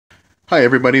Hi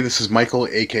everybody, this is Michael,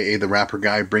 aka The Rapper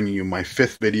Guy, bringing you my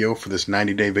fifth video for this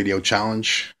 90-day video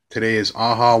challenge. Today is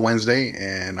Aha Wednesday,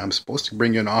 and I'm supposed to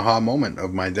bring you an aha moment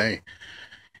of my day.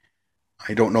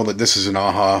 I don't know that this is an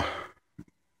aha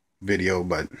video,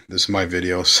 but this is my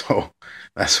video, so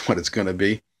that's what it's going to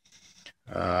be.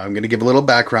 I'm going to give a little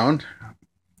background.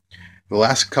 The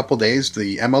last couple days,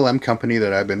 the MLM company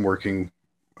that I've been working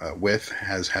with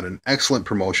has had an excellent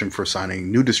promotion for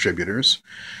signing new distributors.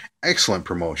 Excellent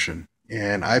promotion.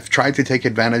 And I've tried to take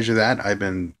advantage of that. I've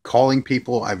been calling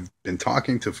people. I've been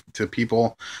talking to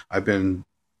people. I've been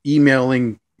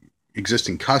emailing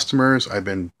existing customers. I've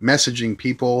been messaging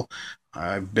people.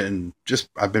 I've been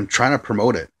trying to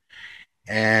promote it.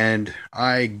 And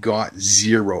I got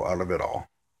zero out of it all.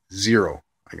 Zero.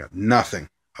 I got nothing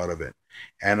out of it.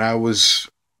 And I was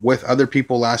with other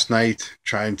people last night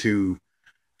trying to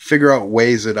figure out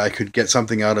ways that I could get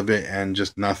something out of it, and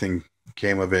just nothing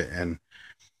came of it. And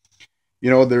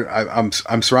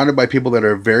I'm surrounded by people that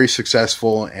are very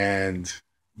successful, and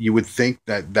you would think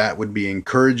that that would be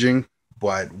encouraging,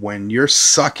 but when you're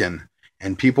sucking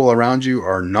and people around you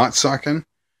are not sucking,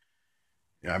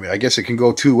 I mean, I guess it can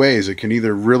go two ways. It can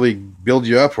either really build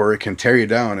you up or it can tear you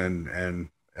down, and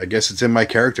I guess it's in my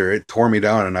character. It tore me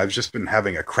down, and I've just been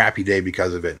having a crappy day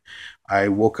because of it. I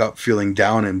woke up feeling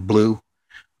down and blue.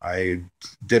 I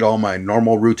did all my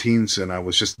normal routines, and I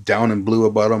was just down and blue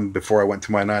about them before I went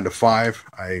to my 9 to 5.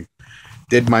 I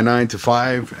did my 9 to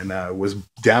 5, and I was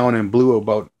down and blue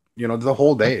about, the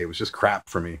whole day. It was just crap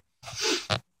for me.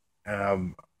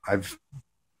 I've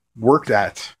worked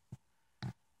at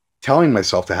telling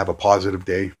myself to have a positive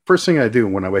day. First thing I do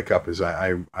when I wake up is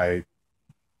I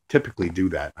typically do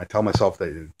that. I tell myself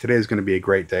that today is going to be a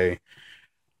great day.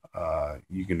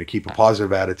 You're going to keep a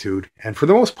positive attitude. And for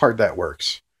the most part, that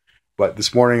works. But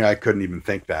this morning, I couldn't even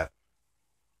think that.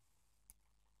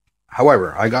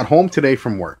 However, I got home today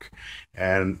from work,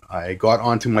 and I got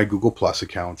onto my Google Plus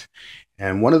account,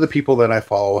 and one of the people that I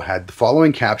follow had the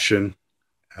following caption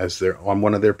on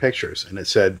one of their pictures, and it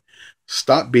said,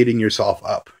 "Stop beating yourself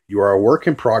up. You are a work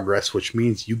in progress, which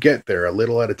means you get there a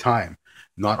little at a time,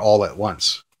 not all at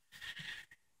once."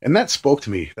 And that spoke to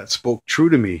me. That spoke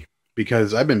true to me,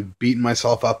 because I've been beating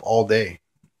myself up all day.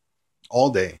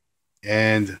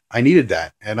 And I needed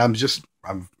that. And I'm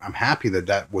happy that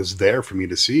that was there for me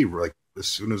to see, like, as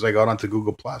soon as I got onto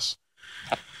Google Plus.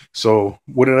 So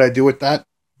what did I do with that?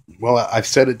 Well, I've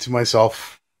said it to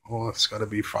myself, it's got to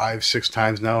be 5-6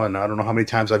 times now. And I don't know how many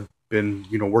times I've been,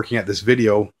 working at this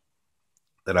video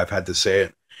that I've had to say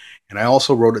it. And I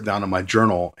also wrote it down in my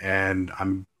journal, and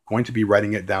I'm going to be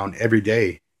writing it down every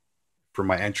day for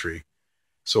my entry,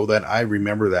 so that I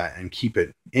remember that and keep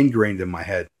it ingrained in my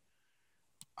head.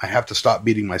 I have to stop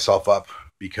beating myself up,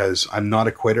 because I'm not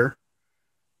a quitter.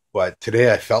 But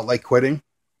today I felt like quitting,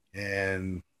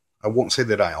 and I won't say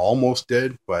that I almost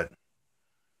did, but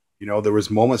there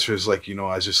was moments where it's like,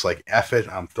 I was just like, F it,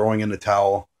 I'm throwing in the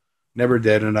towel. Never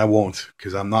did, and I won't,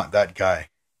 because I'm not that guy.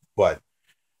 But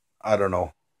I don't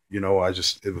know,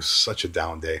 it was such a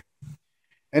down day.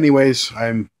 Anyways,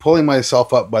 I'm pulling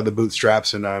myself up by the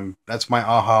bootstraps, and that's my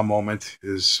aha moment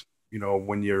is,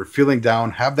 when you're feeling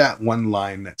down, have that one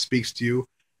line that speaks to you,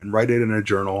 and write it in a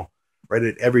journal. Write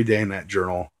it every day in that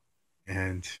journal,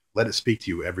 and let it speak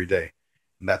to you every day.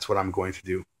 And that's what I'm going to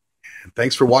do. And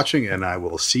thanks for watching, and I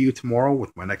will see you tomorrow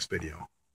with my next video.